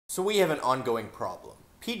So we have an ongoing problem.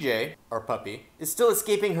 PJ, our puppy, is still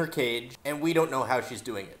escaping her cage, and we don't know how she's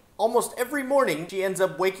doing it. Almost every morning, she ends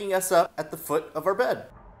up waking us up at the foot of our bed.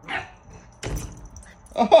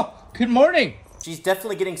 Oh, good morning. She's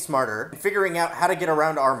definitely getting smarter and figuring out how to get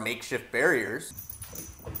around our makeshift barriers.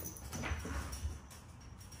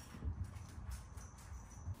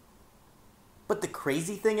 But the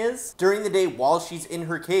crazy thing is, during the day while she's in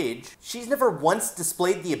her cage, she's never once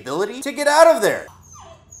displayed the ability to get out of there.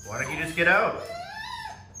 Why don't you just get out?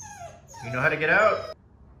 You know how to get out?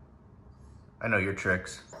 I know your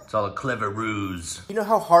tricks. It's all a clever ruse. You know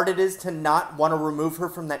how hard it is to not want to remove her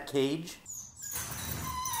from that cage?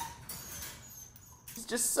 She's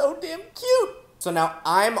just so damn cute. So now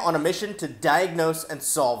I'm on a mission to diagnose and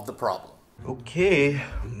solve the problem. Okay,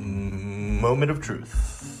 moment of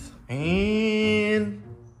truth. And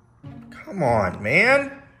come on,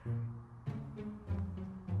 man.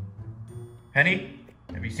 Henny,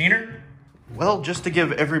 have you seen her? Well, just to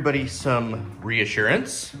give everybody some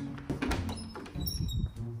reassurance,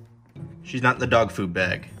 she's not in the dog food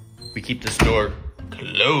bag. We keep this door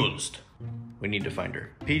closed. We need to find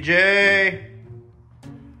her. PJ!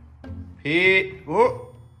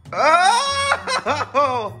 Whoa.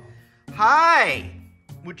 Oh! Hi!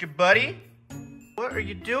 With your buddy? What are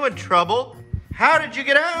you doing, Trouble? How did you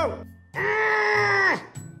get out? I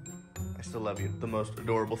still love you. The most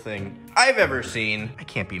adorable thing I've ever seen. I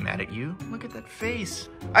can't be mad at you. Look at that face.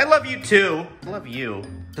 I love you too. I love you.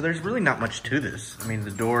 So there's really not much to this. I mean,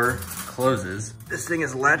 the door closes. This thing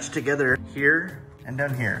is latched together here and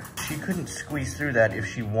down here. She couldn't squeeze through that if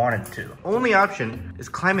she wanted to. Only option is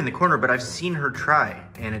climbing the corner, but I've seen her try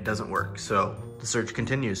and it doesn't work. So the search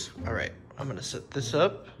continues. All right, I'm gonna set this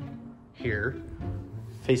up here,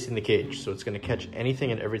 facing the cage. So it's gonna catch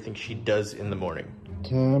anything and everything she does in the morning.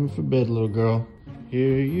 Time for bed, little girl.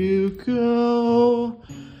 Here you go.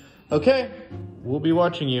 Okay, we'll be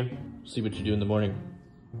watching you. See what you do in the morning.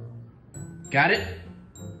 Got it?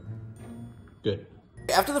 Good.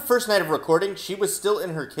 After the first night of recording, she was still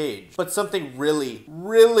in her cage, but something really,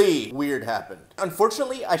 really weird happened.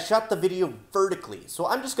 Unfortunately, I shot the video vertically, so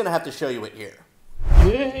I'm just gonna have to show you it here.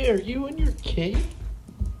 Hey, are you in your cage?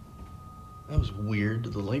 That was weird.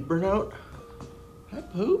 Did the light burn out? Hi,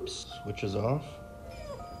 Poops. Switch is off.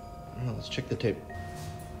 Oh, let's check the tape.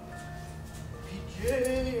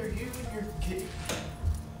 PJ, are you in your cage?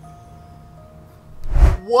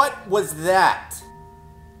 What was that?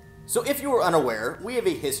 So if you were unaware, we have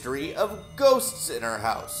a history of ghosts in our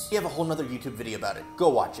house. We have a whole nother YouTube video about it. Go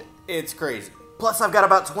watch it. It's crazy. Plus I've got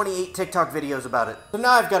about 28 TikTok videos about it. So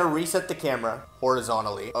now I've got to reset the camera,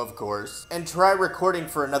 horizontally, of course, and try recording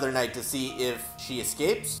for another night to see if she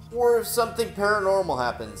escapes or if something paranormal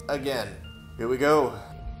happens again. Here we go.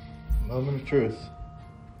 Moment of truth.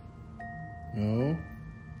 No.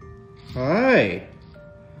 Hi.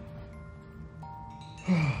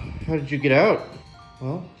 How did you get out?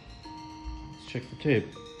 Well, let's check the tape.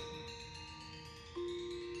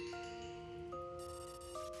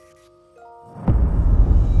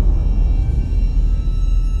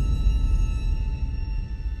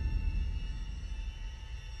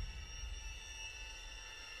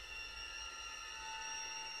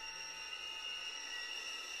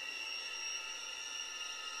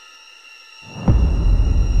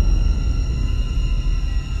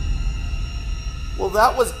 Well,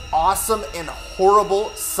 that was awesome and horrible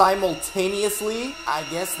simultaneously. I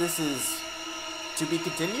guess this is to be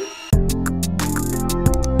continued.